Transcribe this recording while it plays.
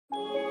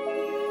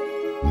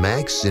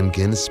Max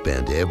Simkin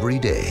spent every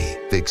day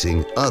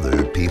fixing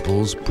other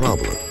people's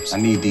problems. I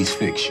need these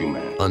fixed, you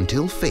man.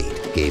 Until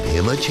fate gave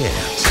him a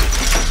chance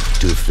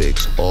to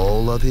fix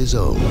all of his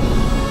own.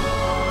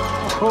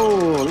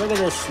 Oh, look at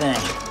this thing.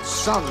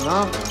 Something,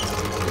 huh?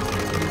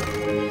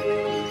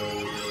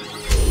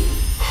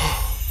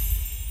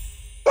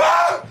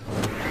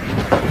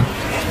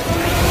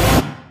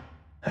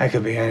 I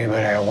could be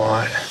anybody I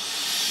want.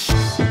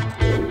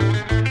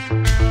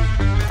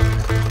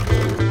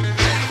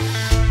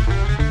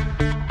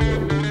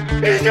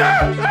 I'm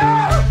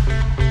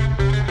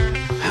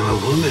a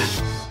woman.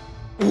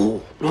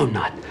 Oh, no, I'm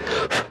not.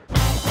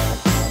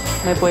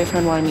 My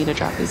boyfriend wanted me to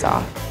drop these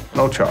off.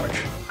 No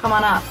charge. Come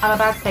on up. I'm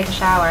about to take a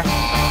shower.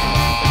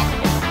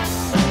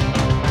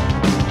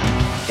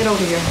 Get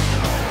over here.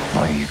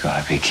 Oh, you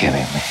gotta be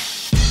kidding me.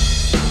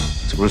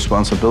 It's a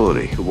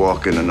responsibility to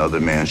walk in another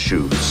man's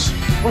shoes.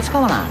 What's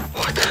going on?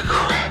 What the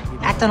crap?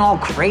 Acting all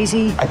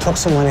crazy? I took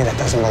some money that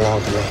doesn't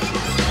belong to me.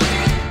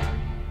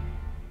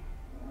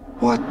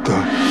 What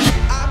the?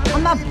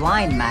 I'm not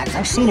blind, Max.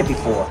 I've seen it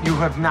before. You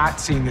have not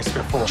seen this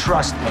before.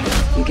 Trust me.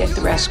 You get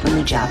the rest when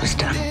the job is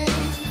done.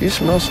 You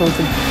smell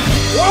something?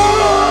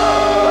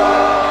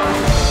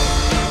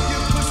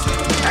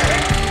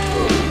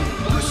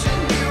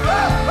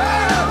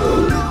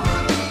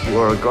 You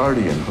are a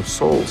guardian of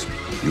souls.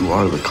 You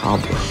are the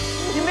cobbler.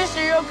 You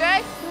mister, you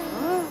okay?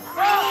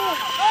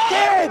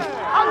 Kid!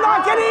 I'm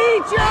not gonna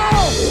eat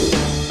you!